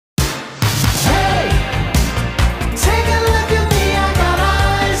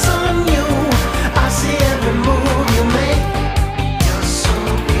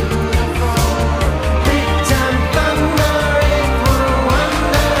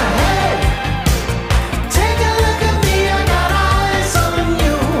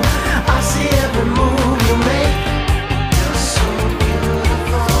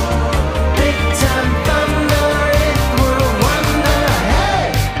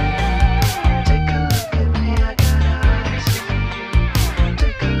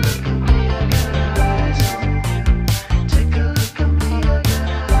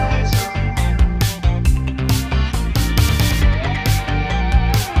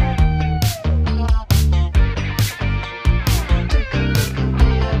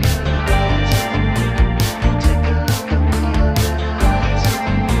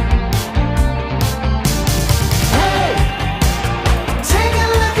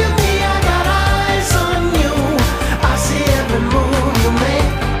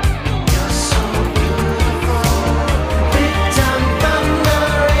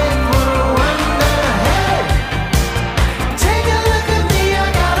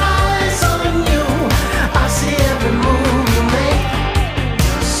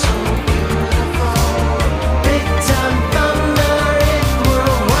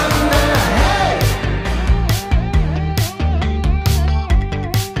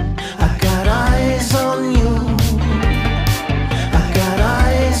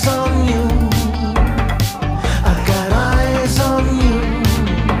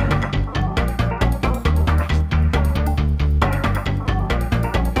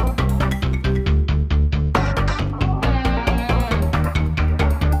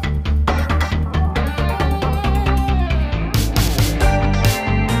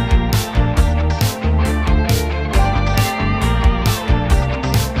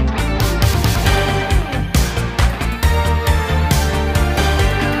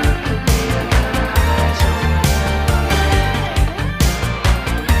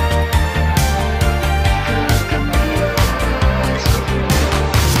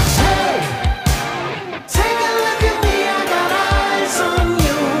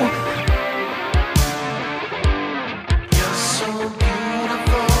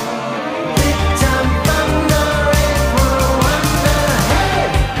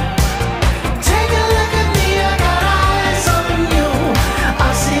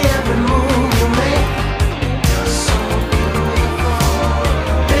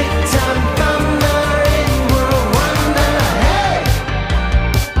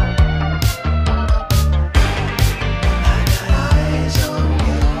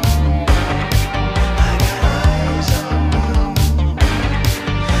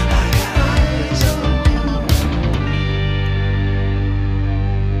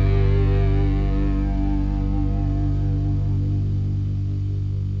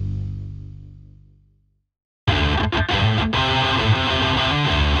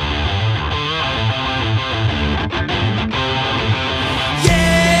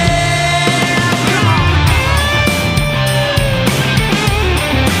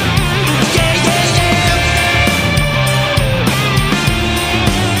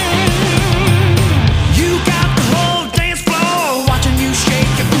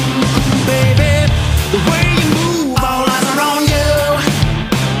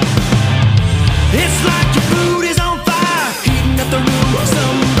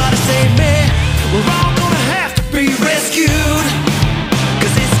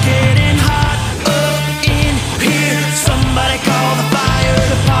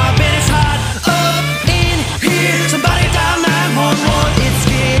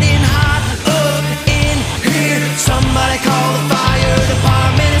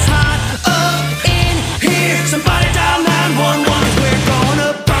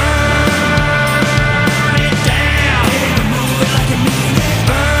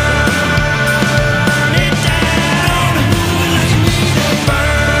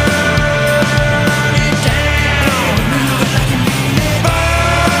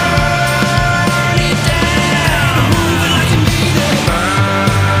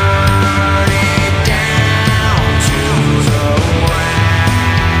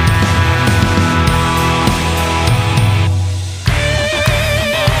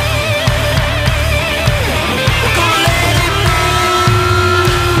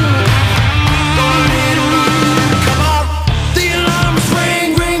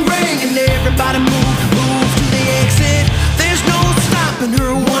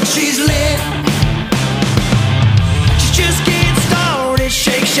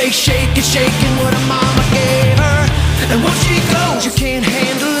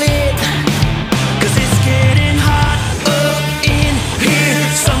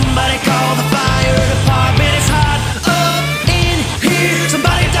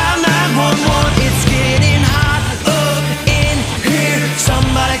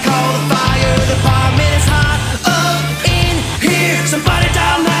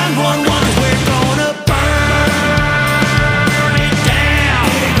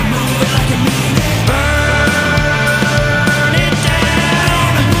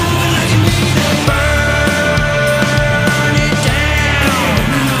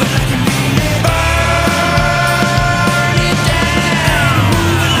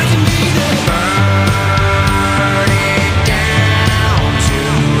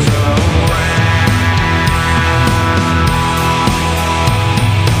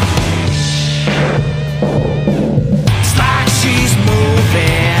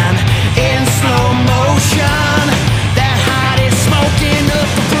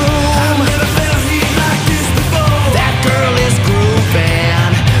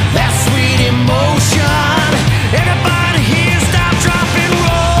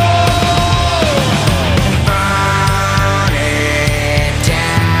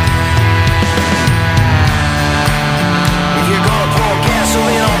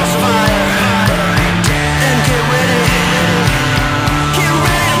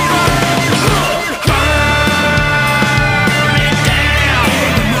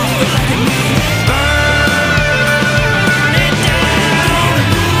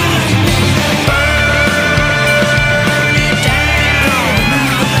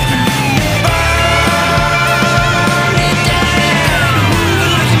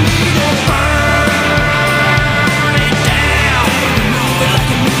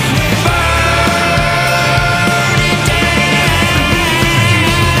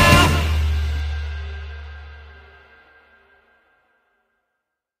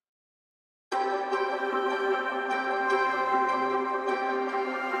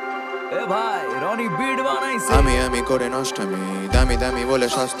ভাই রনি বিট বানাইছে আমি করে নষ্টামি দামি দামি বলে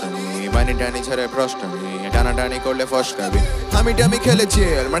সস্তামি বানি টানি ছেড়ে প্রশ্নামি টানা টানি করলে ফসকাবি আমি খেলে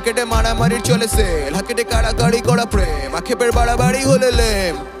জেল মার্কেটে মারামারির চলে সেল হাকেটে কাড়াকাড়ি করা প্রেম আক্ষেপের বাড়াবাড়ি হলে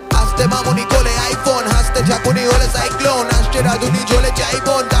লেম হাসতে মামুনি কোলে আইফোন হাসতে ঝাঁকুনি হলে সাইক্লোন আসতে রাধুনি জ্বলে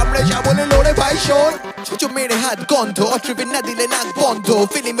চাইবন কামড়ে সাবলে লড়ে ভাই শোন ছুচো মেরে হাত গন্ধ অট্রিবিন না দিলে নাক বন্ধ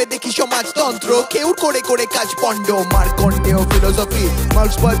ফিল্মে দেখি সমাজতন্ত্র কেউ করে করে কাজ পণ্ড মার্কন্ডেয় ফিলোসফি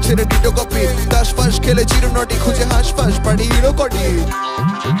মার্কস বল ছেড়ে ডিটো কপি দাস ফাঁস খেলে চিরনটি খুঁজে হাঁস ফাঁস পাড়ি হিরো কটি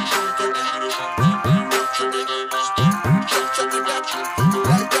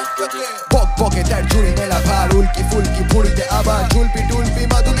পকে তার ঝুড়ি মেলা ভার উল্কি ফুলকি ভুড়িতে আবার ঝুলপি টুলপি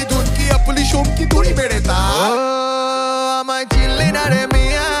মাদুলি ধুনকি আপুলি সোমকি তুড়ি বেড়ে তা আমায় চিনলি না রে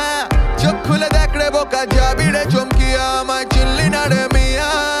মিয়া চোখ খুলে দেখ রে বোকা যাবি রে চমকিয়া আমায় চিনলি না রে মিয়া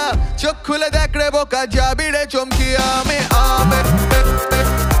চোখ খুলে দেখ রে বোকা যাবি রে চমকিয়া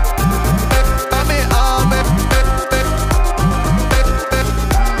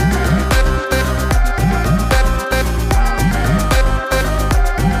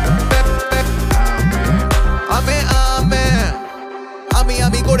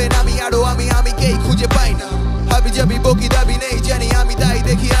আমি করে নামি আরো আমি কেই খুঁজে পাই না হাবি যাবি বকি দাবি নেই জানি আমি তাই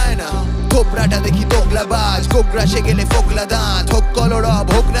দেখি আয় না থোপড়াটা দেখি তোগলা বাজ কোকরা সে গেলে ফোকলা দাঁত হোক কলরব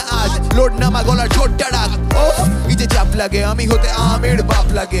হোক না আজ লোড নামা গলার ছোট্টা ডাক ও ইজে চাপ লাগে আমি হতে আমের বাপ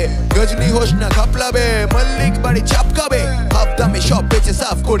লাগে গজনি হোস না খাপলাবে মল্লিক বাড়ি চাপকাবে হাফ দামে সব বেচে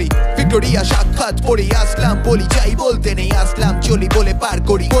সাফ করি ভিক্টোরিয়া সাক্ষাৎ পড়ি আসলাম বলি যাই বলতে নেই আসলাম চলি বলে পার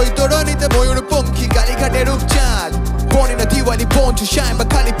করি ওই তরণীতে ময়ূর পঙ্খী কালীঘাটের রূপচাঁদ Born in a Diwali, born to shine, but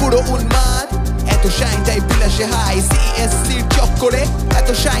খালি পুরো উন্মাদ এত শাইন তাই বিলাসে হাই সিএসসির চক্করে এত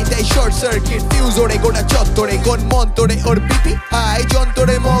শাইন তাই শর্ট সার্কিট ফিউজ ওরে গোটা চত্বরে কোন মন্তরে ওর বিপি হাই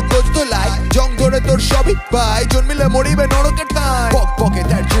যন্তরে মগজ তোলায় জং ধরে তোর সবই ভাই জন্মিলে মরিবে নরকের ঠাই পকে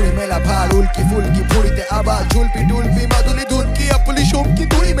তার ঝুড়ি মেলা ভার উল্কি ফুলকি ভুড়িতে আবার ঝুলপি টুলপি মাদুলি ধুনকি আপুলি সোমকি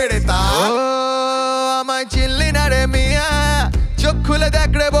তুড়ি মেরে তা আমায় চিনলি না রে মিয়া চোখ খুলে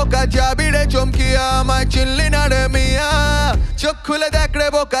দেখ রে বোকা যাবি রে চমকিয়া আমায় চিনলি না রে মিয়া চোখ খুলে দেখ রে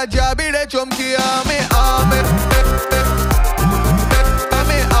বোকা যাবি রে চমকিয়া আমি